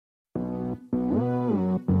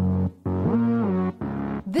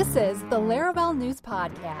This is the Laravel News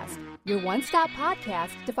Podcast, your one-stop podcast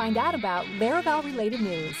to find out about Laravel-related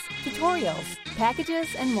news, tutorials, packages,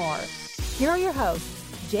 and more. Here are your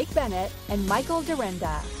hosts, Jake Bennett and Michael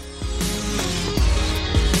Dorenda.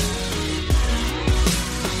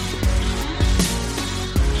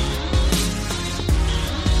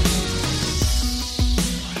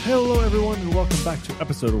 Hello, everyone, and welcome back to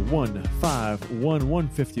episode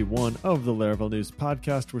 151 of the Laravel News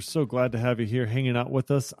Podcast. We're so glad to have you here hanging out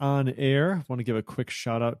with us on air. I want to give a quick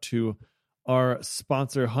shout out to our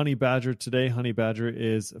sponsor, Honey Badger. Today, Honey Badger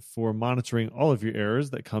is for monitoring all of your errors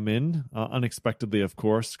that come in unexpectedly, of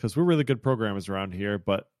course, because we're really good programmers around here,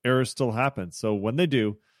 but errors still happen. So when they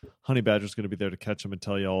do, Honey Badger is going to be there to catch them and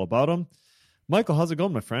tell you all about them. Michael, how's it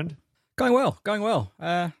going, my friend? Going well.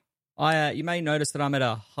 You may notice that I'm at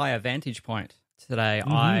a higher vantage point today.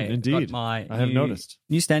 Indeed. Got my I have noticed.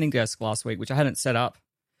 New standing desk last week, which I hadn't set up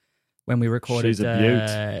when we recorded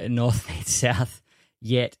North Meets South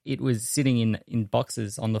yet. It was sitting in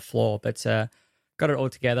boxes on the floor, but got it all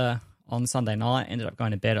together on Sunday night. Ended up going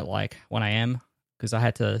to bed at like 1 a.m. because I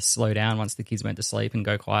had to slow down once the kids went to sleep and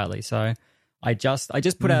go quietly. So I just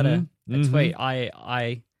put out a tweet.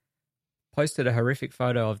 I posted a horrific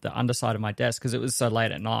photo of the underside of my desk because it was so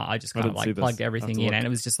late at night. I just kind of like plugged everything in and it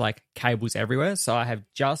was just like cables everywhere. So I have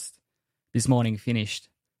just this morning finished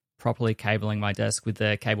properly cabling my desk with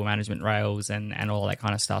the cable management rails and all that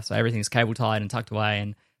kind of stuff. So everything's cable tied and tucked away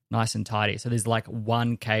and nice and tidy. So there's like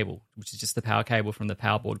one cable, which is just the power cable from the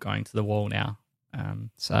power board going to the wall now.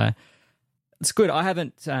 So it's good. I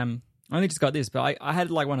haven't, I only just got this, but I had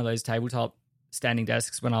like one of those tabletop standing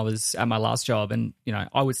desks when I was at my last job, and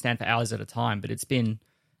I would stand for hours at a time, but it's been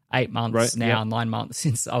 8 months 9 months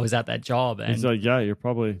since I was at that job, and so you're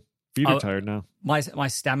probably feet are tired now. My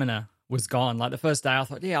stamina was gone. Like the first day I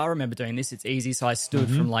thought, I remember doing this, it's easy. So I stood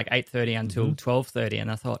from like 8:30 until 12:30, and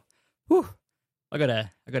I thought, whew, I gotta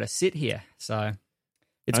sit here. So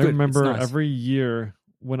it's good. I remember it's nice. Every year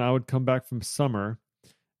when I would come back from summer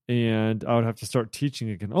and I would have to start teaching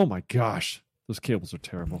again. Oh my gosh, those cables are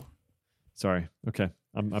terrible. Sorry. Okay,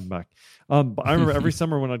 I'm back. But I remember every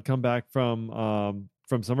summer when I'd come back from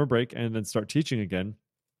summer break and then start teaching again,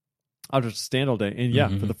 I'd just stand all day.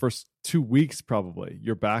 And for the first 2 weeks, probably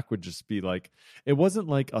your back would just be like, it wasn't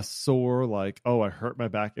like a sore, like, oh, I hurt my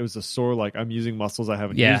back. It was a sore, like I'm using muscles I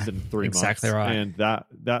haven't used in 3 months. Exactly right. And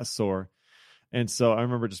that sore. And so I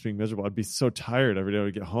remember just being miserable. I'd be so tired every day I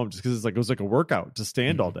would get home just because it was like a workout to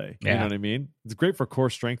stand all day. Yeah. You know what I mean? It's great for core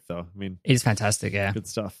strength, though. I mean, it is fantastic. Yeah, good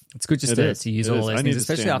stuff. It's good just to use all those things,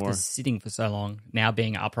 especially after more. Sitting for so long. Now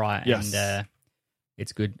being upright, yes. And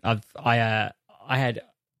it's good. I had,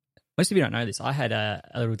 most of you don't know this, I had a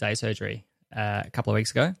little day surgery a couple of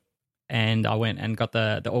weeks ago, and I went and got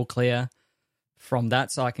the all clear from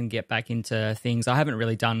that, so I can get back into things. I haven't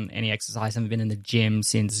really done any exercise. I haven't been in the gym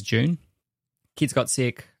since June. Kids got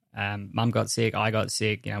sick, mum got sick, I got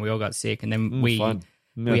sick, we all got sick, and then we went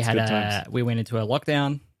into a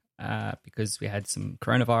lockdown because we had some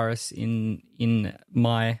coronavirus in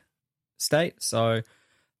my state. So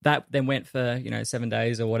that then went for 7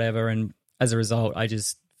 days or whatever, and as a result, I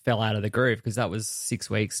just fell out of the groove because that was 6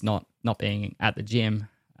 weeks not being at the gym,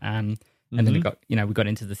 and then we got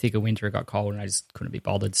into the thick of winter, it got cold, and I just couldn't be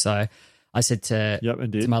bothered. So I said to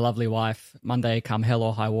my lovely wife, Monday, come hell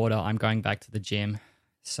or high water, I'm going back to the gym.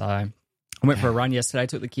 So I went for a run yesterday,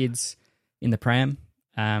 took the kids in the pram.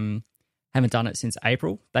 Haven't done it since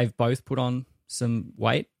April. They've both put on some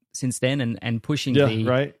weight since then, and pushing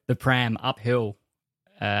the pram uphill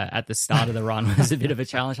at the start of the run was a bit of a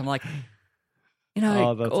challenge. I'm like,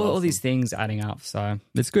 all these things adding up. So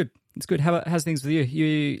it's good. It's good. How's things with you?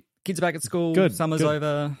 You kids are back at school? Good. Summer's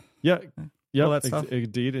over? Yeah. Yeah, all that stuff.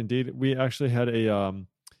 Indeed. We actually had an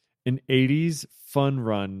 80s fun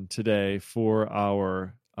run today for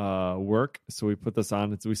our work. So we put this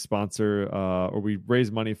on. We sponsor or we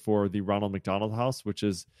raise money for the Ronald McDonald House, which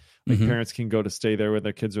is like parents can go to stay there when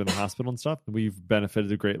their kids are in the hospital and stuff. And we've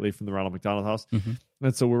benefited greatly from the Ronald McDonald House.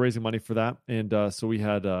 And so we're raising money for that. And so we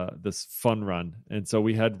had this fun run. And so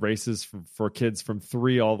we had races for kids from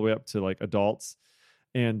 3 all the way up to like adults.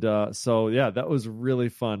 And that was really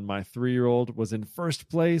fun. My 3-year-old was in first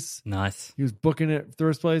place. Nice. He was booking it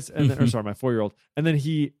first place, and then, my 4-year-old, and then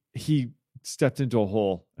he stepped into a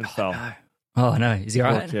hole and fell. No. Oh no, is he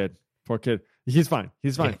all right? Poor kid. He's fine.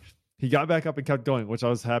 Yeah. He got back up and kept going, which I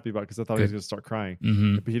was happy about because I thought he was going to start crying.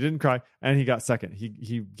 But he didn't cry, and he got second.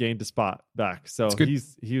 He gained a spot back, so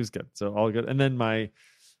he was good. So all good. And then my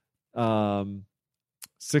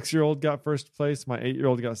 6-year-old got first place, my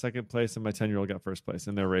 8-year-old got second place, and my 10-year-old got first place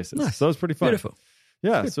in their races. Nice. So it was pretty fun. Beautiful.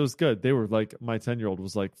 Yeah, so it was good. They were like, my 10-year-old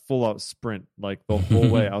was like full out sprint like the whole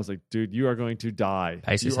way. I was like, dude, you are going to die.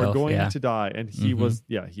 Pace you yourself, are going yeah. to die. And he was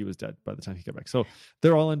dead by the time he got back. So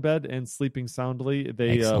they're all in bed and sleeping soundly.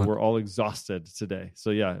 They were all exhausted today. So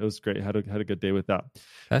yeah, it was great. Had a good day with that.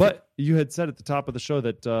 Perfect. But you had said at the top of the show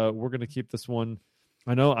that we're going to keep this one.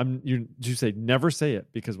 I know you say never say it,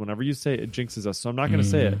 because whenever you say it, it jinxes us. So I'm not going to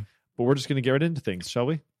say it, but we're just going to get right into things, shall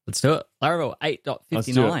we? Let's do it. Laravel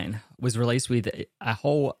 8.59 was released with a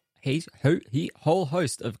whole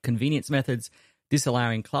host of convenience methods,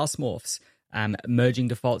 disallowing class morphs, merging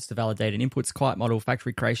defaults to validated inputs, quiet model,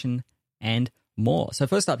 factory creation, and more. So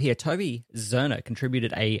first up here, Toby Zerner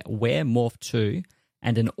contributed a where morph to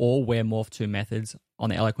and an or where morph to methods on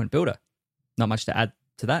the Eloquent builder. Not much to add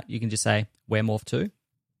to that. You can just say where morph to,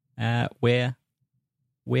 where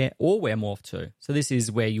morph to. So this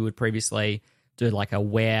is where you would previously do like a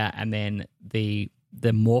where and then the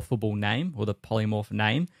morphable name or the polymorph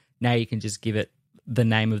name. Now you can just give it the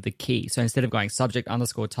name of the key. So instead of going subject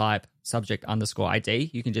underscore type, subject underscore ID,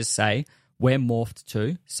 you can just say where morphed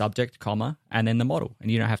to subject, comma, and then the model. And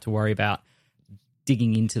you don't have to worry about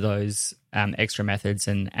digging into those extra methods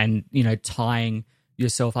and tying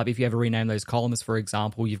yourself up. If you ever rename those columns, for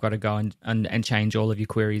example, you've got to go and change all of your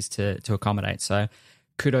queries to accommodate. So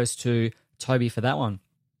kudos to Toby for that one.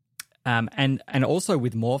 And also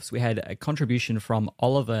with morphs, we had a contribution from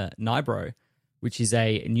Oliver Nybro, which is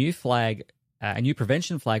a new flag, a new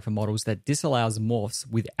prevention flag for models that disallows morphs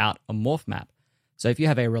without a morph map. So if you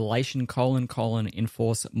have a relation :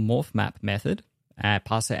 enforce morph map method,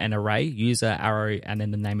 pass it an array, user, arrow, and then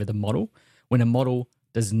the name of the model. When a model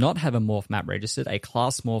does not have a morph map registered, a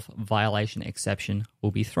class morph violation exception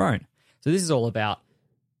will be thrown. So this is all about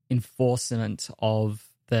enforcement of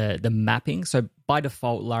the mapping. So by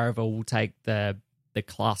default, Laravel will take the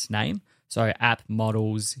class name, so app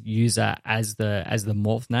models user as the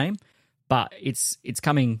morph name, but it's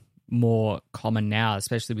coming more common now,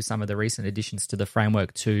 especially with some of the recent additions to the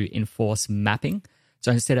framework to enforce mapping.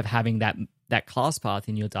 So instead of having that class path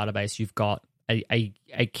in your database, you've got a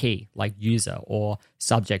key like user or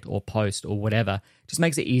subject or post or whatever. It just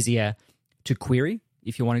makes it easier to query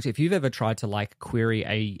if you're wanting to. If you've ever tried to like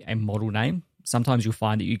query a model name, sometimes you'll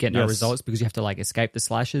find that you get no results because you have to like escape the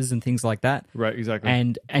slashes and things like that. Right, exactly.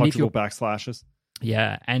 And if you're backslashes.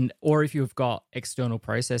 Yeah, or if you've got external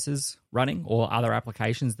processes running or other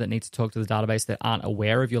applications that need to talk to the database that aren't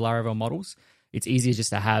aware of your Laravel models, it's easier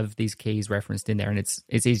just to have these keys referenced in there, and it's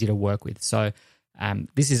easy to work with. So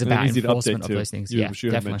this is about enforcement of those things. You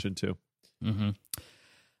definitely mentioned too.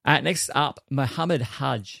 Mm-hmm. Next up, Mohammed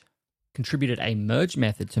Hajj contributed a merge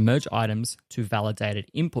method to merge items to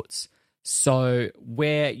validated inputs. So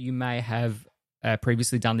where you may have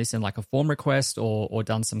previously done this in like a form request or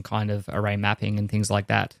done some kind of array mapping and things like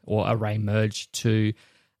that, or array merge to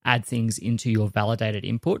add things into your validated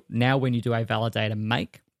input. Now when you do a validator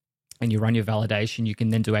make and you run your validation, you can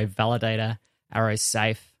then do a validator arrow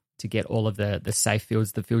safe to get all of the safe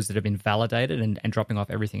fields, the fields that have been validated and dropping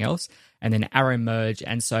off everything else, and then arrow merge.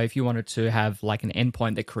 And so if you wanted to have like an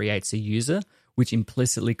endpoint that creates a user, which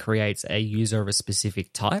implicitly creates a user of a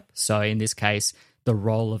specific type. So in this case, the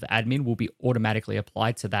role of admin will be automatically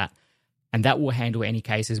applied to that. And that will handle any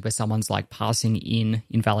cases where someone's like passing in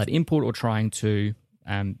invalid input or trying to,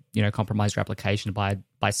 compromise your application by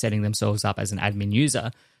setting themselves up as an admin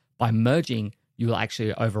user. By merging, you will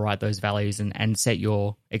actually override those values and set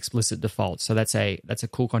your explicit defaults. So that's a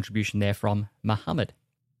cool contribution there from Mohammed.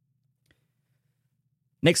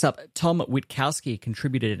 Next up, Tom Witkowski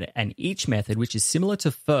contributed an each method, which is similar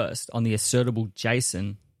to first on the assertable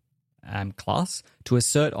JSON class to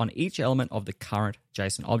assert on each element of the current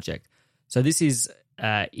JSON object. So this is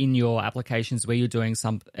in your applications where you're doing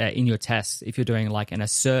in your tests, if you're doing like an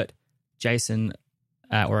assert JSON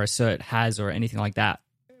or assert has or anything like that,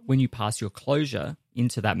 when you pass your closure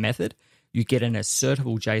into that method, you get an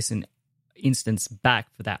assertable JSON instance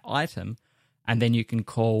back for that item, and then you can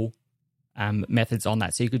call methods on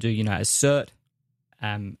that. So you could do, assert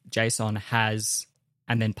JSON has,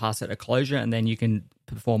 and then pass it a closure, and then you can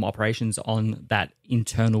perform operations on that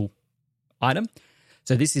internal item.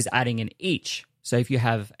 So this is adding an each. So if you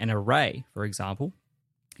have an array, for example,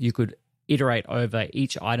 you could iterate over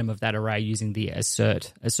each item of that array using the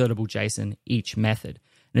assertable JSON each method.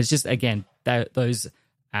 And it's just, again, those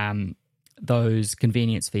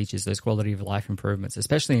convenience features, those quality of life improvements,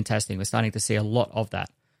 especially in testing. We're starting to see a lot of that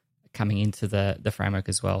coming into the framework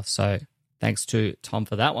as well. So thanks to Tom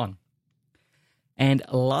for that one. And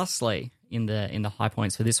lastly, in the high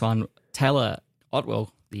points for this one, Taylor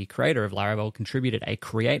Otwell, the creator of Laravel, contributed a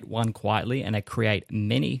create one quietly and a create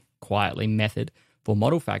many quietly method for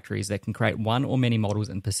model factories that can create one or many models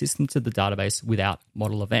and persist them to the database without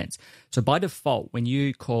model events. So by default, when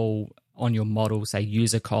you call on your model, say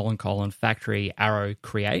user : factory arrow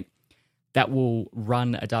create, that will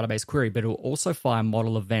run a database query, but it will also fire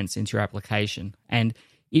model events into your application. And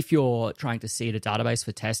if you're trying to seed a database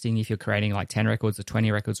for testing, if you're creating like 10 records or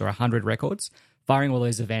 20 records or 100 records, firing all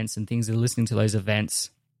those events and things that are listening to those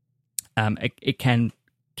events, it can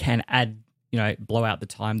add, blow out the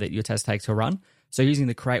time that your test takes to run. So using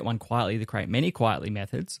the create one quietly, the create many quietly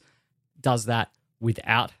methods does that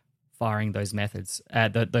without firing those methods,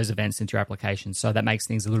 those events into your application. So that makes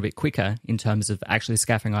things a little bit quicker in terms of actually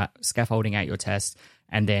scaffolding out your test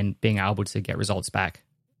and then being able to get results back.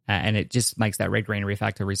 And it just makes that red, green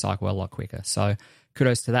refactor recycle a lot quicker. So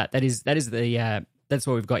kudos to that. That's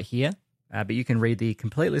what we've got here. But you can read the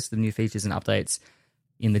complete list of new features and updates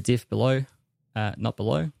in the diff below, not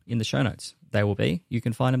below, in the show notes. They will be. You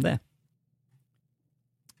can find them there.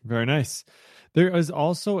 Very nice. There is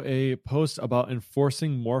also a post about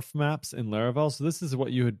enforcing morph maps in Laravel. So this is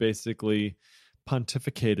what you had basically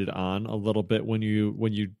pontificated on a little bit when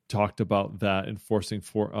you talked about that enforcing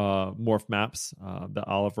for morph maps that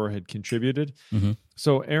Oliver had contributed. Mm-hmm.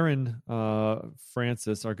 So Aaron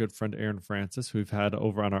Francis, our good friend Aaron Francis, who we've had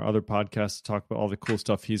over on our other podcast to talk about all the cool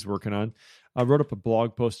stuff he's working on, wrote up a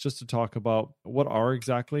blog post just to talk about what are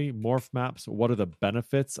exactly morph maps, what are the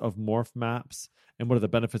benefits of morph maps, and what are the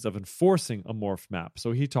benefits of enforcing a morph map.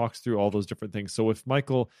 So he talks through all those different things. So if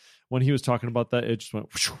Michael, when he was talking about that, it just went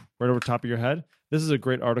right over the top of your head. This is a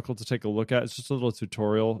great article to take a look at. It's just a little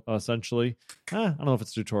tutorial, essentially. I don't know if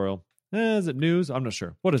it's a tutorial. Is it news? I'm not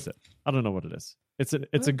sure. What is it? I don't know what it is. It's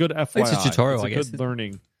a good FYI. It's a tutorial, I guess. Good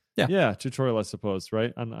learning. Yeah, tutorial, I suppose,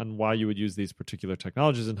 right? On why you would use these particular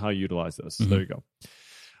technologies and how you utilize those. So Mm-hmm. there you go.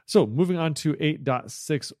 So moving on to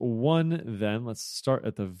 8.6.1 then. Let's start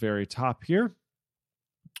at the very top here.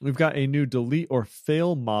 We've got a new delete or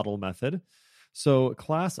fail model method. So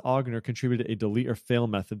Class Ogner contributed a delete or fail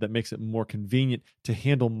method that makes it more convenient to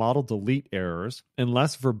handle model delete errors and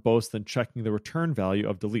less verbose than checking the return value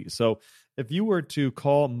of delete. So if you were to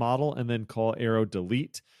call model and then call arrow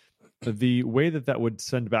delete, the way that would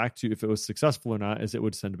send back to you, if it was successful or not, is it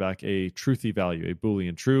would send back a truthy value, a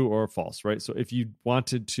Boolean true or false, right? So if you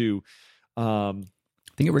wanted to I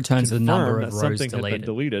think it returns the number of rows something deleted. had been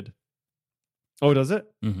deleted. Oh, does it?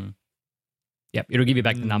 Mm-hmm. Yep, it'll give you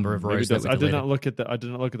back the number of rows that were I deleted. I did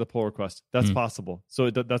not look at the pull request. That's possible. So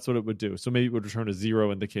that's what it would do. So maybe it would return a 0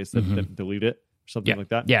 in the case that it didn't delete it, or something like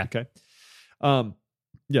that. Yeah. Okay.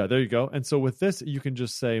 Yeah, there you go. And so with this, you can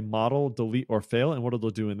just say model, delete, or fail. And what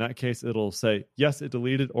it'll do in that case, it'll say, yes, it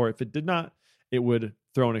deleted, or if it did not, it would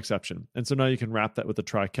throw an exception. And so now you can wrap that with a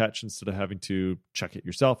try catch instead of having to check it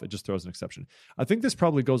yourself. It just throws an exception. I think this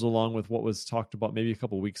probably goes along with what was talked about maybe a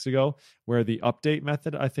couple of weeks ago, where the update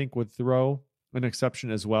method, I think, would throw an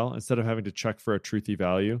exception as well, instead of having to check for a truthy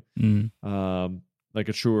value, like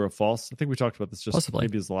a true or a false. I think we talked about this just possibly.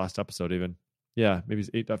 Maybe it's the last episode even. Yeah, maybe it's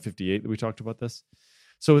 8.58 that we talked about this.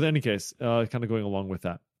 So with any case, kind of going along with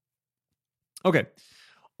that. Okay.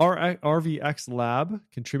 Our RVX lab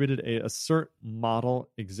contributed a assert model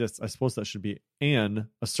exists. I suppose that should be an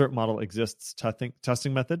assert model exists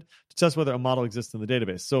testing method to test whether a model exists in the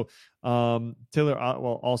database. So Taylor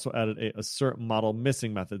also added a assert model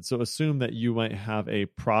missing method. So assume that you might have a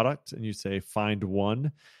product and you say find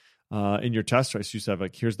one in your test, right? So you say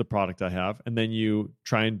like, here's the product I have, and then you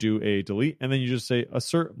try and do a delete, and then you just say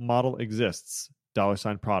assert model exists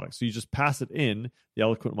 $product. So you just pass it in the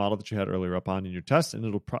eloquent model that you had earlier up on in your test, and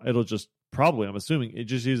it'll just probably, I'm assuming, it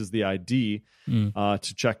just uses the ID to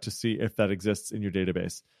check to see if that exists in your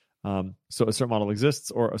database. So assert model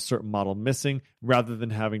exists or assert model missing, rather than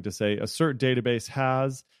having to say assert database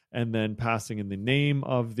has and then passing in the name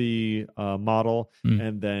of the model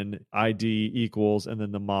and then ID equals and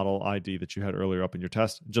then the model ID that you had earlier up in your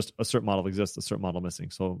test. Just assert model exists, assert model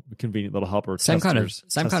missing. So convenient little helper. Same kind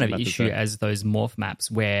of issue as those morph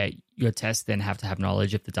maps, where your tests then have to have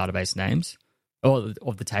knowledge of the database names or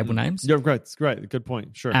of the table names. Yeah, right. Good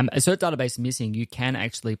point. Sure. Assert database missing, you can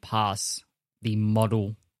actually pass the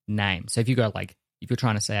model name. So if you go if you're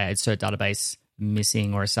trying to say assert database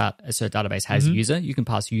missing or assert database has user, you can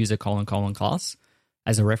pass user : class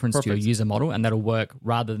as a reference to your user model, and that'll work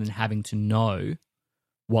rather than having to know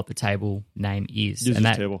what the table name is. User and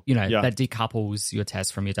that table. That decouples your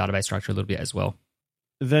test from your database structure a little bit as well.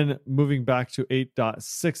 Then moving back to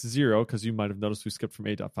 8.60, because you might have noticed we skipped from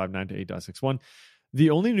 8.59 to 8.61.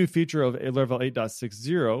 The only new feature of Laravel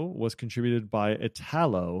 8.60 was contributed by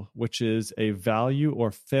Italo, which is a value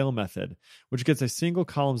or fail method, which gets a single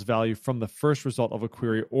column's value from the first result of a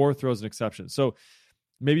query or throws an exception. So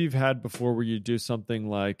maybe you've had before where you do something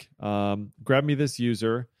like grab me this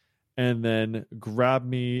user and then grab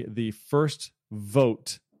me the first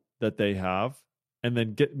vote that they have and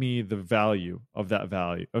then get me the value of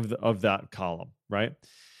that column, right?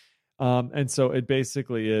 And so it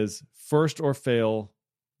basically is first or fail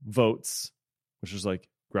votes, which is like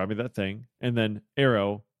grab me that thing, and then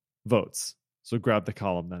arrow votes. So grab the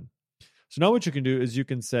column then. So now what you can do is you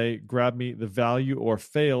can say, grab me the value or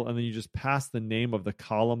fail, and then you just pass the name of the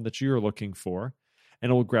column that you're looking for,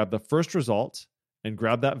 and it will grab the first result and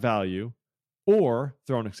grab that value or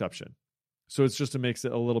throw an exception. So it's just, it makes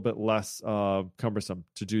it a little bit less cumbersome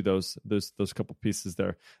to do those couple pieces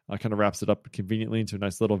there. Kind of wraps it up conveniently into a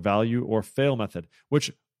nice little value or fail method,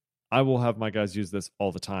 which I will have my guys use this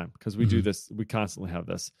all the time because we do this. We constantly have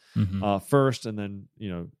this first, and then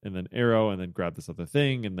and then arrow, and then grab this other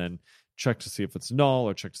thing, and then check to see if it's null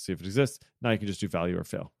or check to see if it exists. Now you can just do value or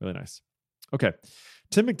fail. Really nice. Okay.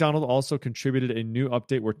 Tim McDonald also contributed a new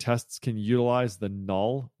update where tests can utilize the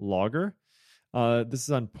null logger. This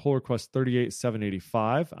is on pull request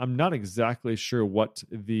 38.785. I'm not exactly sure what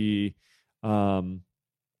the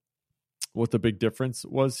big difference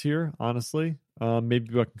was here, honestly.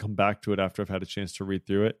 Maybe I can come back to it after I've had a chance to read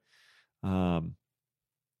through it.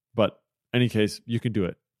 But in any case, you can do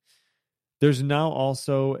it. There's now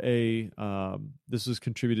also this was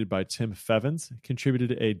contributed by Tim Fevins,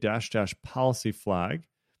 contributed a -- policy flag,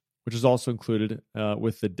 which is also included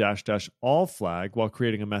with the -- all flag while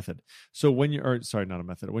creating a method. So when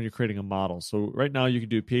when you're creating a model. So right now you can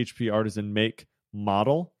do PHP artisan make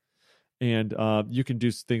model, and you can do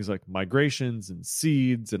things like migrations and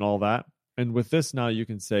seeds and all that. And with this now you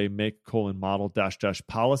can say make :model --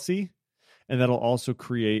 policy, and that'll also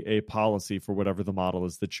create a policy for whatever the model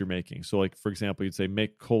is that you're making. So like, for example, you'd say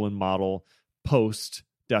make :model post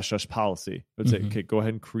 -- policy. It would say, okay, go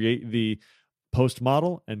ahead and create the post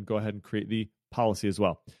model and go ahead and create the policy as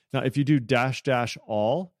well. Now, if you do --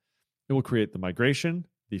 all, it will create the migration,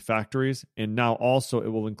 the factories, and now also it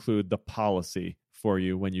will include the policy for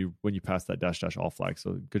you when you pass that -- all flag.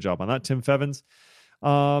 So good job on that, Tim Fevins.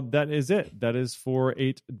 That is it. That is for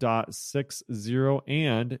 8.60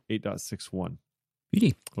 and 8.61.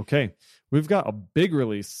 Beauty. Okay. We've got a big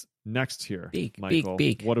release next here. Michael.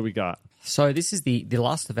 Big. What do we got? So this is the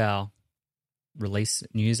last of our release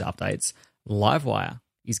news updates. Livewire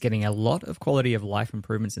is getting a lot of quality of life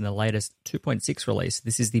improvements in the latest 2.6 release.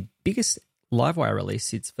 This is the biggest Livewire release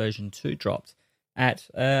since version 2 dropped at,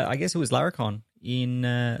 I guess it was Laracon in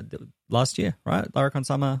last year, right? Laracon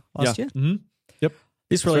Summer last year? Mm-hmm. Yep.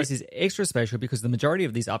 This release is extra special because the majority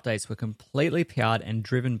of these updates were completely PR'd and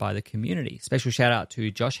driven by the community. Special shout out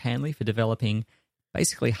to Josh Hanley for developing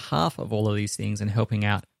basically half of all of these things and helping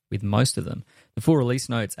out with most of them. The full release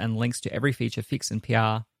notes and links to every feature, fix, and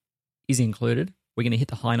PR is included. We're going to hit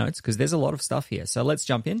the high notes because there's a lot of stuff here. So let's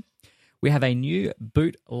jump in. We have a new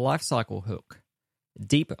boot lifecycle hook,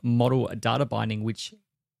 deep model data binding, which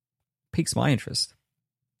piques my interest.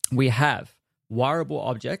 We have wireable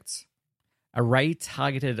objects, array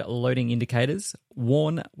targeted loading indicators,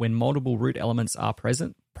 warn when multiple root elements are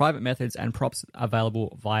present, private methods and props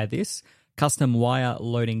available via this, custom wire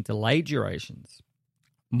loading delay durations,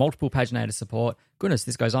 multiple paginator support. Goodness,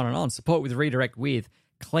 this goes on and on. Support with redirect with,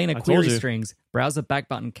 cleaner query strings, browser back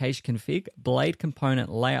button cache config, blade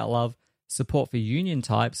component layout love, support for union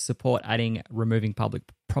types, support adding removing public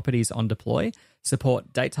properties on deploy,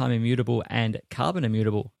 support datetime immutable and carbon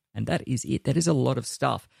immutable. And that is it. That is a lot of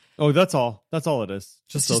stuff. Oh, that's all. That's all it is.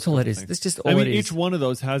 That's just all it is. That's just all it is. Each one of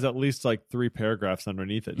those has at least like 3 paragraphs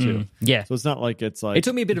underneath it too. Yeah. So it's not like it's like it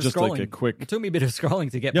took me a bit of just scrolling. Like a quick. It took me a bit of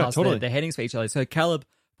scrolling to get past the headings for each other. So Caleb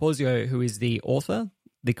Porzio, who is the author,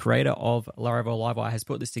 the creator of Laravel Livewire, has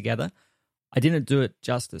put this together. I didn't do it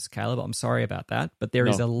justice, Caleb. I'm sorry about that. But there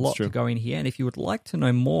is a lot to go in here. And if you would like to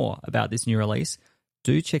know more about this new release,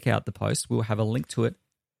 do check out the post. We'll have a link to it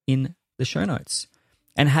in the show notes.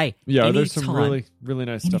 And hey, there's some really, really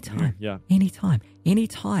nice stuff in here. Yeah.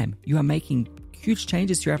 Anytime you are making huge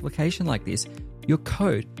changes to your application like this, your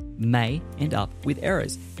code may end up with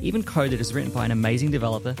errors. Even code that is written by an amazing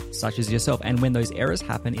developer such as yourself. And when those errors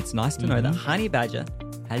happen, it's nice to know that Honeybadger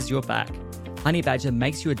has your back. Honeybadger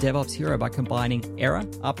makes you a DevOps hero by combining error,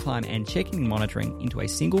 uptime, and checking monitoring into a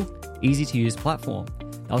single, easy-to-use platform.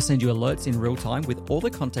 They'll send you alerts in real time with all the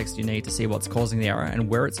context you need to see what's causing the error and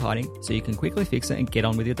where it's hiding so you can quickly fix it and get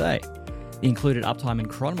on with your day. The included uptime and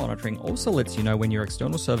cron monitoring also lets you know when your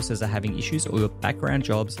external services are having issues or your background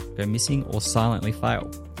jobs go missing or silently fail.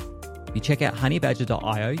 If you check out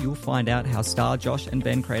honeybadger.io, you'll find out how Star, Josh, and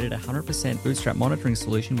Ben created a 100% bootstrap monitoring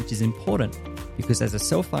solution, which is important because as a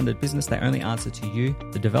self-funded business, they only answer to you,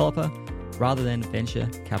 the developer, rather than venture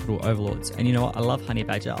capital overlords. And you know what? I love Honey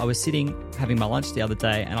Badger. I was sitting having my lunch the other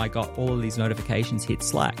day and I got all of these notifications hit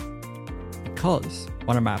Slack because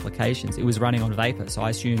one of my applications, it was running on Vapor. So I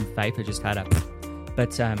assumed Vapor just had a...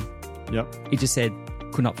 But it just said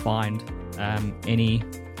could not find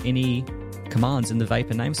any commands in the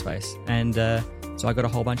Vapor namespace. And so I got a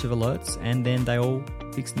whole bunch of alerts and then they all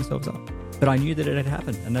fixed themselves up. But I knew that it had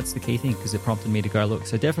happened, and that's the key thing because it prompted me to go look.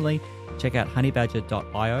 So definitely check out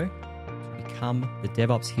honeybadger.io to become the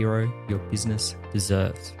DevOps hero your business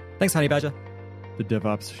deserves. Thanks, Honey Badger. The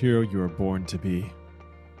DevOps hero you were born to be.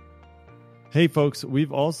 Hey, folks,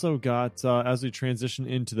 we've also got, as we transition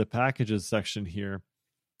into the packages section here,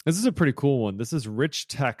 this is a pretty cool one. This is rich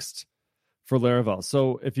text for Laravel.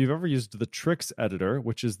 So if you've ever used the Tricks editor,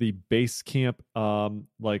 which is the Basecamp,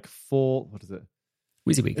 full, what is it?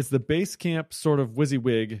 WYSIWYG. It's the Basecamp sort of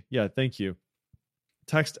WYSIWYG. Yeah, thank you.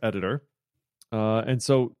 Text editor. And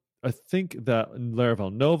so I think that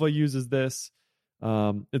Laravel Nova uses this.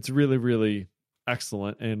 It's really, really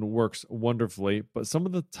excellent and works wonderfully. But some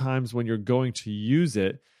of the times when you're going to use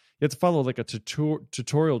it, you have to follow like a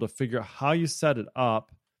tutorial to figure out how you set it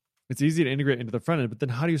up. It's easy to integrate into the front end, but then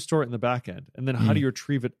how do you store it in the back end? And then how do you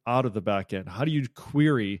retrieve it out of the back end? How do you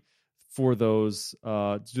query for those,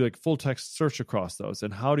 to do like full text search across those?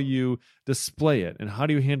 And how do you display it? And how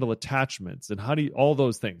do you handle attachments? And how do you, all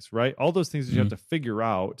those things, right? All those things that you have to figure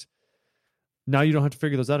out. Now you don't have to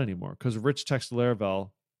figure those out anymore because Rich Text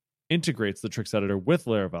Laravel integrates the Tricks editor with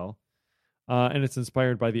Laravel. And it's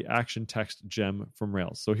inspired by the Action Text gem from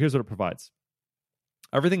Rails. So here's what it provides.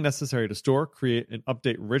 Everything necessary to store, create, and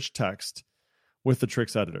update rich text with the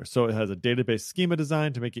Tricks editor. So it has a database schema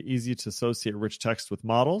design to make it easy to associate rich text with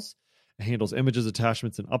models. It handles images,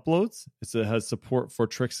 attachments, and uploads. It has support for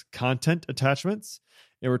Tricks content attachments.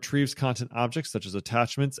 It retrieves content objects such as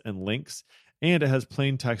attachments and links. And it has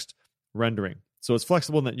plain text rendering. So it's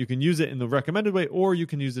flexible in that you can use it in the recommended way, or you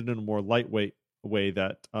can use it in a more lightweight way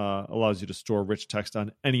that allows you to store rich text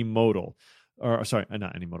on any modal. Or sorry,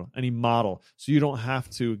 not any modal, any model. So you don't have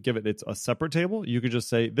to give it a separate table. You could just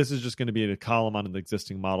say, this is just going to be in a column on an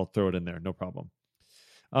existing model, throw it in there, no problem.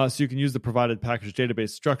 So you can use the provided package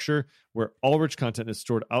database structure where all rich content is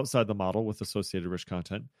stored outside the model with associated rich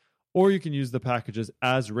content. Or you can use the packages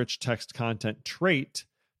as rich text content trait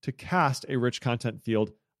to cast a rich content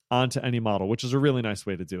field onto any model, which is a really nice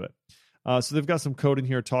way to do it. So they've got some code in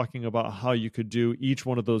here talking about how you could do each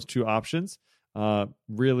one of those two options.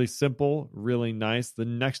 Really simple, really nice. The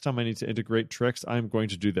next time I need to integrate Tricks, I'm going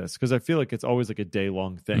to do this because I feel like it's always like a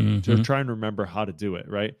day-long thing to try and remember how to do it,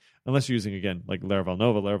 right? Unless you're using, again, like Laravel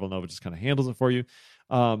Nova just kind of handles it for you.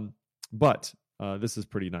 But this is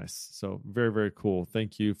pretty nice. So very, very cool.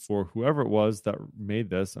 Thank you for whoever it was that made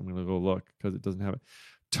this. I'm going to go look because it doesn't have it.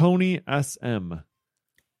 Tony SM.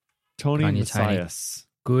 Tony Messias.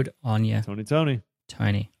 Good on you.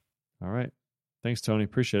 Tony. All right. Thanks, Tony.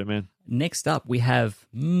 Appreciate it, man. Next up, we have,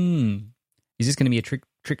 is this going to be a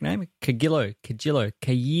trick name?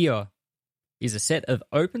 Kagilo is a set of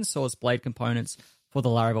open source Blade components for the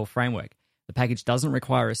Laravel framework. The package doesn't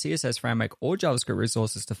require a CSS framework or JavaScript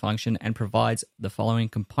resources to function and provides the following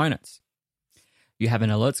components. You have an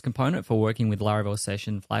alerts component for working with Laravel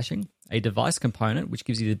session flashing, a device component, which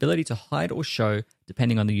gives you the ability to hide or show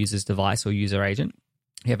depending on the user's device or user agent.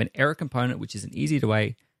 You have an error component, which is an easy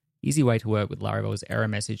way to work with Laravel's error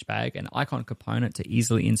message bag, an icon component to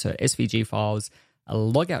easily insert SVG files, a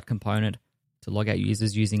logout component to log out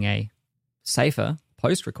users using a safer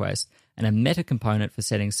post request, and a meta component for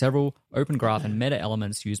setting several open graph and meta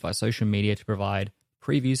elements used by social media to provide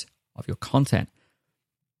previews of your content.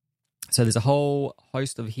 So there's a whole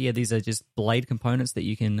host of here. These are just Blade components that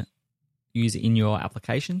you can use in your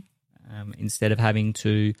application instead of having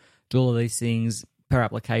to do all of these things per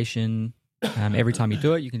application. Every time you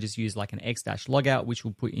do it, you can just use like an x-logout, which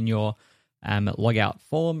will put in your logout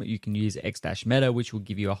form. You can use x-meta, which will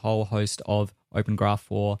give you a whole host of open graph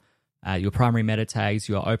for your primary meta tags,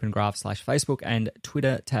 your open graph /Facebook and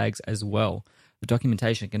Twitter tags as well. The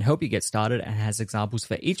documentation can help you get started and has examples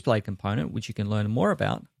for each Blade component, which you can learn more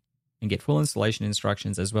about and get full installation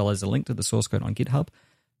instructions, as well as a link to the source code on GitHub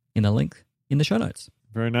in the link in the show notes.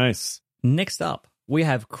 Very nice. Next up, we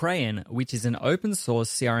have Crayon, which is an open source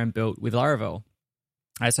CRM built with Laravel.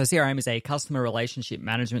 So CRM is a customer relationship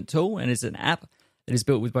management tool and is an app that is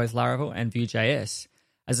built with both Laravel and Vue.js.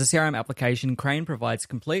 As a CRM application, Crayon provides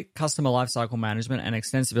complete customer lifecycle management and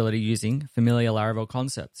extensibility using familiar Laravel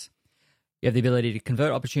concepts. You have the ability to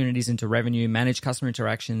convert opportunities into revenue, manage customer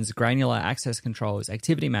interactions, granular access controls,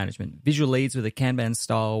 activity management, visual leads with a Kanban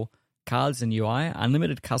style cards and UI,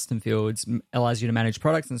 unlimited custom fields, allows you to manage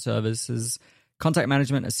products and services, contact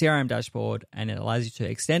management, a CRM dashboard, and it allows you to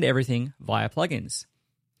extend everything via plugins.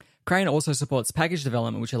 Crane also supports package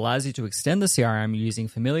development, which allows you to extend the CRM using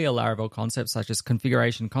familiar Laravel concepts such as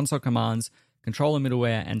configuration, console commands, controller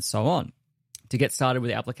middleware, and so on. To get started with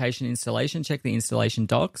the application installation, check the installation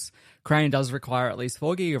docs. Crane does require at least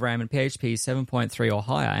 4 GB of RAM and PHP 7.3 or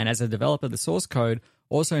higher, and as a developer, the source code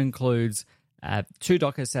also includes 2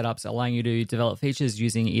 Docker setups, allowing you to develop features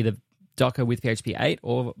using either Docker with PHP 8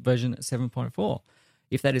 or version 7.4.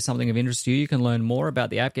 If that is something of interest to you, you can learn more about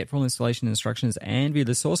the app, get full installation instructions, and view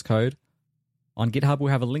the source code on GitHub.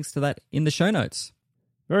 We'll have links to that in the show notes.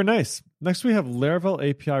 Very nice. Next, we have Laravel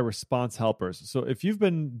API response helpers. So if you've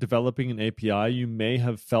been developing an API, you may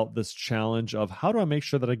have felt this challenge of how do I make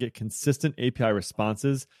sure that I get consistent API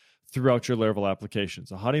responses throughout your Laravel application?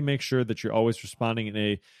 So how do you make sure that you're always responding in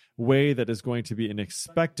a way that is going to be an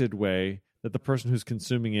expected way that the person who's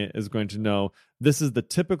consuming it is going to know this is the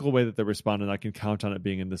typical way that they respond and I can count on it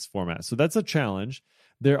being in this format. So that's a challenge.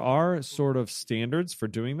 There are sort of standards for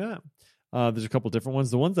doing that. There's a couple different ones.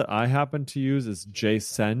 The ones that I happen to use is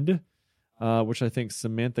JSend, which I think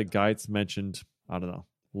Samantha Geitz mentioned, I don't know,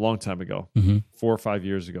 a long time ago, 4 or 5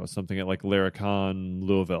 years ago, something at like Laracon,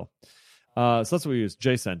 Louisville. So that's what we use,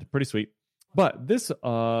 JSend. Pretty sweet. But this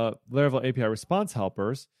Laravel API response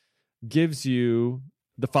helpers gives you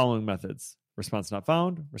the following methods: response not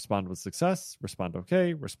found, respond with success, respond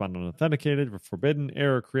okay, respond unauthenticated, forbidden,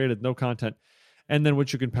 error created, no content. And then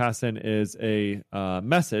what you can pass in is a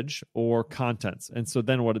message or contents. And so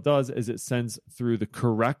then what it does is it sends through the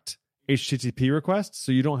correct HTTP request.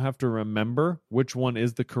 So you don't have to remember which one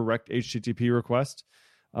is the correct HTTP request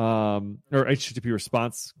or HTTP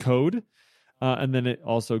response code. And then it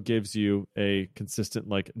also gives you a consistent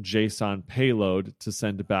like JSON payload to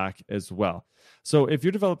send back as well. So if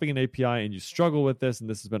you're developing an API and you struggle with this and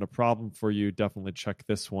this has been a problem for you, definitely check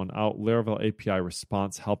this one out, Laravel API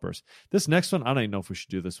response helpers. This next one, I don't even know if we should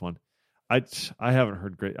do this one. I haven't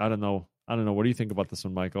heard great. I don't know. What do you think about this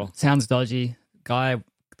one, Michael? Sounds dodgy. Guy,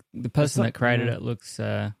 the person that created it looks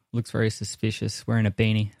very suspicious, wearing a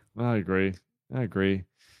beanie. I agree.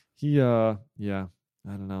 He, I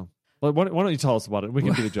don't know. Why don't you tell us about it? We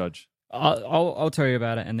can be the judge. I'll tell you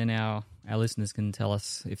about it, and then our listeners can tell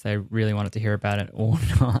us if they really wanted to hear about it or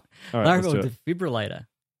not. Laravel Defibrillator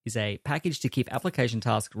is a package to keep application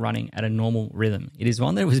tasks running at a normal rhythm. It is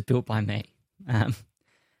one that was built by me.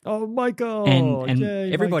 Michael! And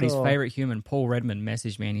yay, everybody's Michael. favorite human, Paul Redmond,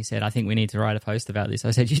 messaged me and he said, I think we need to write a post about this.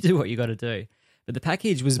 I said, you do what you got to do. But the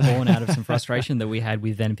package was born out of some frustration that we had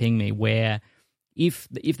with Then Ping Me, where if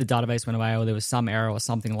the database went away or there was some error or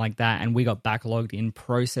something like that and we got backlogged in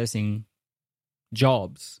processing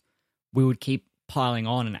jobs, we would keep piling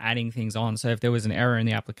on and adding things on. So if there was an error in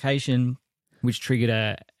the application, which triggered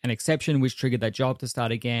an exception, which triggered that job to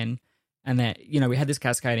start again, and that, we had this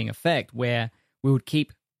cascading effect where we would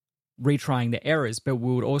keep retrying the errors, but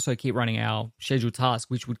we would also keep running our scheduled task,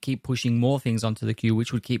 which would keep pushing more things onto the queue,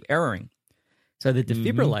 which would keep erroring. So the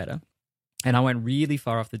defibrillator, and I went really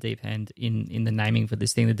far off the deep end in the naming for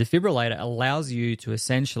this thing, the defibrillator allows you to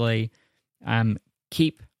essentially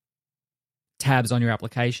keep tabs on your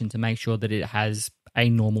application to make sure that it has a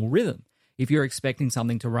normal rhythm. If you're expecting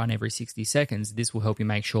something to run every 60 seconds, this will help you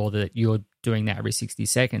make sure that you're doing that every 60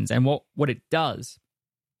 seconds. And what it does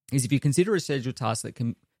is if you consider a scheduled task that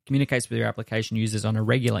communicates with your application users on a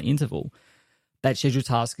regular interval, that scheduled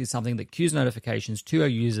task is something that queues notifications to our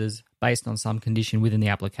users based on some condition within the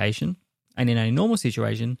application. And in a normal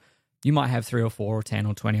situation, you might have 3 or 4 or 10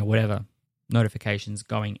 or 20 or whatever notifications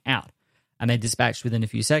going out. And they're dispatched within a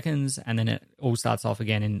few seconds, and then it all starts off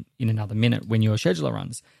again in another minute when your scheduler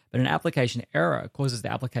runs. But an application error causes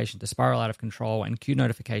the application to spiral out of control and queue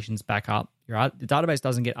notifications back up. The database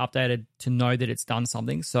doesn't get updated to know that it's done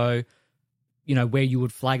something. So, where you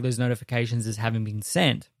would flag those notifications as having been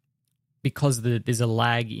sent, because there's a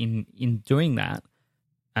lag in doing that,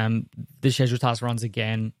 the scheduled task runs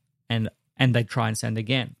again, and they try and send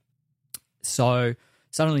again. So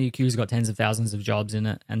suddenly your queue's got tens of thousands of jobs in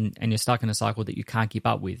it, and you're stuck in a cycle that you can't keep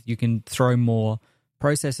up with. You can throw more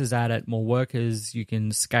processes at it, more workers. You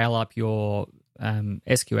can scale up your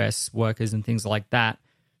SQS workers and things like that,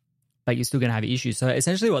 but you're still going to have issues. So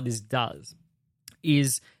essentially what this does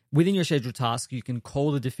is within your scheduled task, you can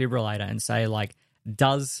call the defibrillator and say, like,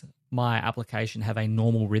 does my application have a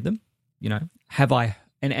normal rhythm? Have I...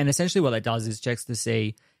 And essentially what that does is checks to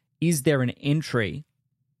see, is there an entry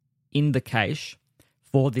in the cache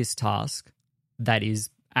for this task that is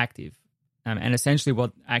active? And essentially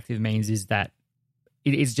what active means is that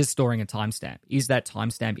it is just storing a timestamp. Is that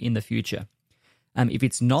timestamp in the future? If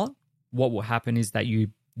it's not, what will happen is that you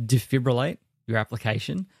defibrillate your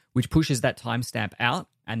application, which pushes that timestamp out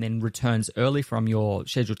and then returns early from your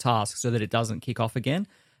scheduled task so that it doesn't kick off again,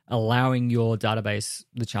 allowing your database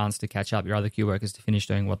the chance to catch up, your other queue workers to finish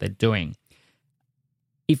doing what they're doing.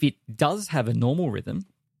 If it does have a normal rhythm,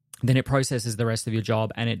 then it processes the rest of your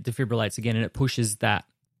job and it defibrillates again and it pushes that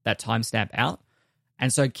timestamp out.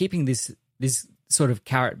 And so keeping this sort of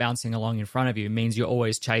carrot bouncing along in front of you means you're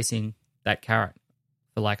always chasing that carrot,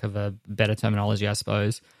 for lack of a better terminology, I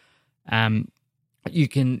suppose. You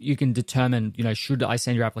can determine, should I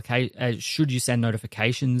send your application? Should you send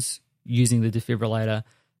notifications using the defibrillator?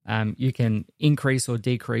 You can increase or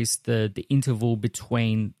decrease the interval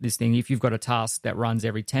between this thing. If you've got a task that runs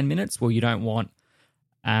every 10 minutes, well, you don't want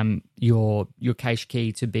your cache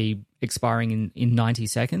key to be expiring in 90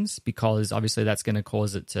 seconds, because obviously that's going to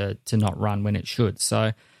cause it to not run when it should.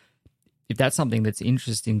 So if that's something that's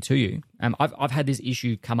interesting to you, I've had this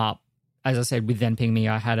issue come up, as I said, with Venping.me.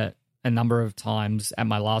 I had it a number of times at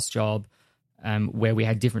my last job where we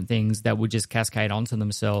had different things that would just cascade onto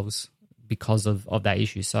themselves because of that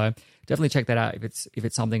issue. So definitely check that out if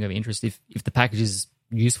it's something of interest. If the package is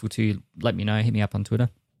useful to you, let me know. Hit me up on Twitter.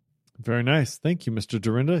 Very nice. Thank you, Mr.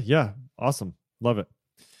 Dorinda. Yeah, awesome. Love it.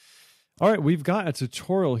 All right, we've got a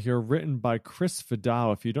tutorial here written by Chris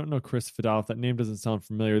Fidao. If you don't know Chris Fidao, if that name doesn't sound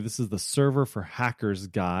familiar, this is the Server for Hackers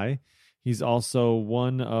guy. He's also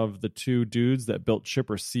one of the two dudes that built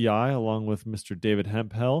Chipper CI along with Mr. David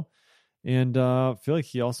Hemphill. And I feel like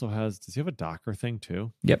he also does he have a Docker thing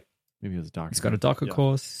too? Yep. Maybe he has a Docker. He's got a Docker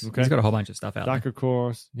course. Okay. He's got a whole bunch of stuff out there. Docker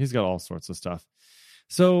course. He's got all sorts of stuff.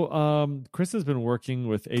 So Chris has been working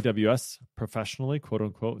with AWS professionally, quote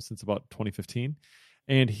unquote, since about 2015.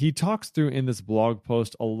 And he talks through in this blog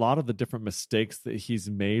post a lot of the different mistakes that he's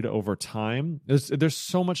made over time. There's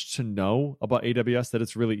so much to know about AWS that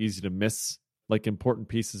it's really easy to miss like important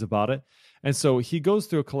pieces about it. And so he goes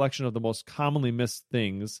through a collection of the most commonly missed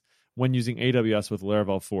things when using AWS with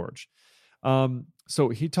Laravel Forge. So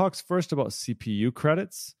he talks first about CPU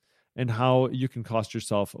credits and how you can cost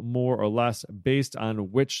yourself more or less based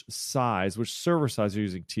on which server size you're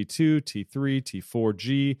using, T2, T3,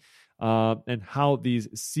 T4G, and how these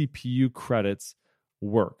CPU credits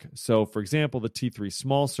work. So, for example, the T3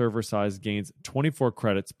 small server size gains 24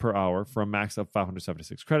 credits per hour for a max of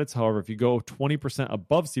 576 credits. However, if you go 20%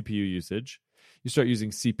 above CPU usage, you start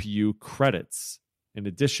using CPU credits in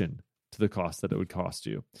addition to the cost that it would cost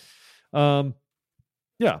you.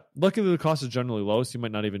 Yeah, luckily the cost is generally low, so you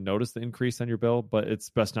might not even notice the increase on your bill, but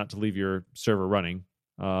it's best not to leave your server running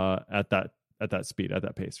at that speed, at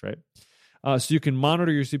that pace, right? So you can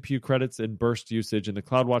monitor your CPU credits and burst usage in the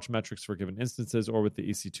CloudWatch metrics for given instances or with the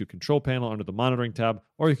EC2 control panel under the monitoring tab,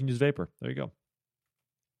 or you can use Vapor. There you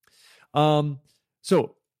go.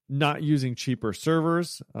 So not using cheaper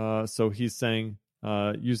servers. So he's saying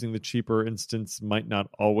using the cheaper instance might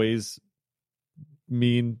not always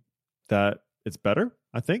mean that it's better,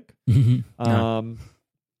 I think. No.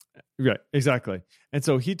 Right, exactly. And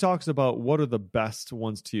so he talks about what are the best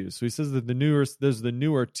ones to use. So he says that there's the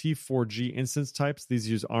newer T4G instance types. These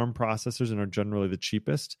use ARM processors and are generally the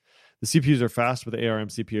cheapest. The CPUs are fast, but the ARM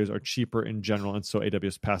CPUs are cheaper in general, and so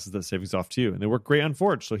AWS passes that savings off to you. And they work great on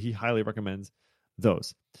Forge, so he highly recommends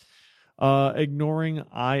those. Ignoring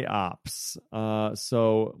IOPS.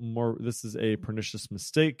 This is a pernicious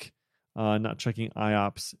mistake. Not checking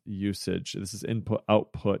IOPS usage. This is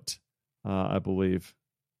input-output, I believe,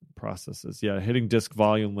 processes. Yeah, hitting disk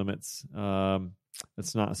volume limits.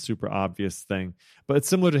 It's not a super obvious thing, but it's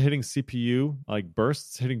similar to hitting CPU like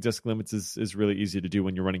bursts. Hitting disk limits is really easy to do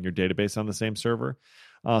when you're running your database on the same server.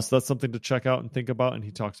 So that's something to check out and think about, and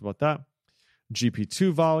he talks about that.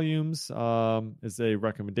 GP2 volumes is a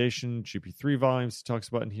recommendation. GP3 volumes he talks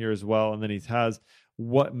about in here as well, and then he has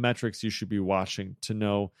what metrics you should be watching to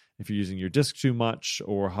know if you're using your disk too much,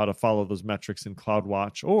 or how to follow those metrics in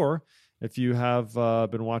CloudWatch. Or if you have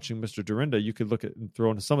been watching Mr. Dorinda, you could look at and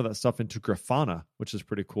throw some of that stuff into Grafana, which is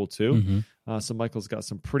pretty cool too. Mm-hmm. So Michael's got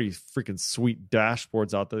some pretty freaking sweet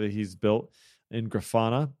dashboards out there that he's built in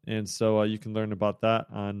Grafana. And so you can learn about that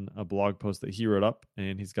on a blog post that he wrote up,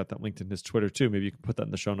 and he's got that linked in his Twitter too. Maybe you can put that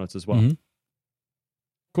in the show notes as well. Mm-hmm.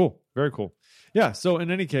 Cool. Very cool. Yeah. So in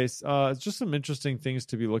any case, it's just some interesting things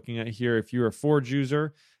to be looking at here. If you're a Forge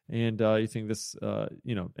user and you think this, and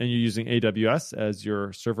you're using AWS as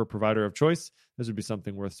your server provider of choice, this would be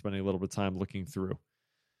something worth spending a little bit of time looking through.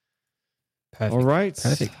 Perfect. All right.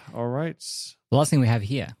 Perfect. All right. The last thing we have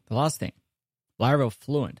here, Laravel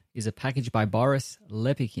Fluent is a package by Boris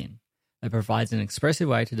Lepikhin that provides an expressive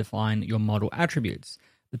way to define your model attributes.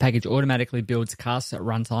 The package automatically builds casts at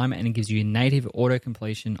runtime, and it gives you native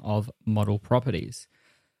auto-completion of model properties.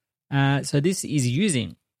 So this is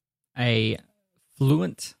using a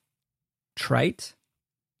Fluent trait,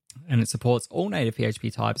 and it supports all native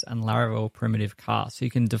PHP types and Laravel primitive cast. So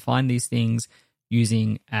you can define these things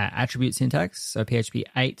using attribute syntax, so PHP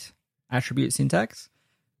 8 attribute syntax,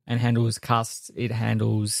 and handles casts. It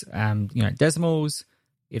handles decimals.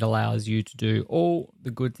 It allows you to do all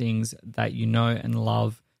the good things that you know and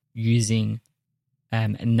love using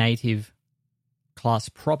native class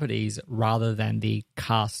properties rather than the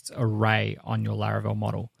cast array on your Laravel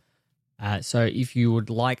model. So if you would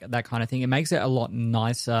like that kind of thing, it makes it a lot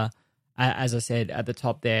nicer. As I said at the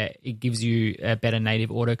top there, it gives you a better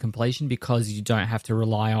native auto completion because you don't have to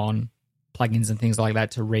rely on plugins and things like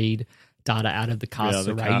that to read data out of the cast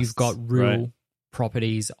array. Casts, you've got real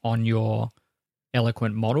properties on your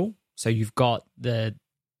Eloquent model. So you've got the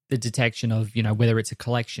detection of, whether it's a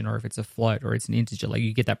collection or if it's a float or it's an integer. Like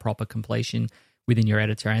you get that proper completion within your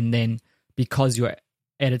editor. And then because your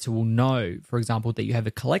editor will know, for example, that you have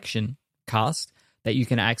a collection cast, that you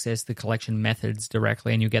can access the collection methods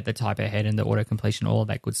directly and you get the type ahead and the auto completion, all of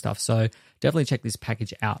that good stuff. So definitely check this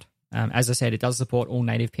package out. As I said, it does support all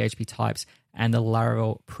native PHP types and the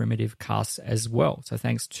Laravel primitive casts as well. So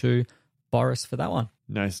thanks to Boris for that one.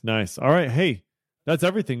 Nice. All right. Hey, that's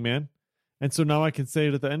everything, man. And so now I can say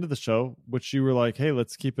it at the end of the show, which you were like, hey,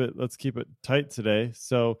 let's keep it tight today.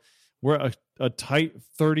 So we're a tight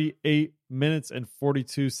 38 minutes and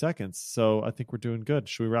 42 seconds. So I think we're doing good.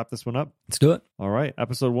 Should we wrap this one up? Let's do it. All right.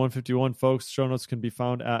 Episode 151, folks. Show notes can be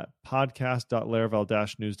found at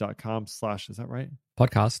podcast.laravel-news.com / is that right?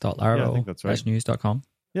 Podcast.laravel-news.com.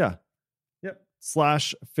 Yeah. Yep.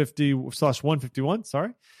 /151.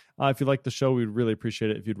 Sorry. If you like the show, we'd really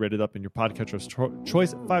appreciate it if you'd rate it up in your podcatcher's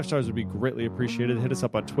choice. 5 stars would be greatly appreciated. Hit us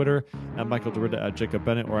up on Twitter at Michael Derrida, at Jacob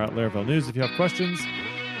Bennett, or at Laravel News if you have questions.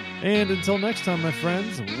 And until next time, my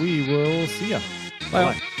friends, we will see ya.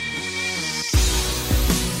 Bye.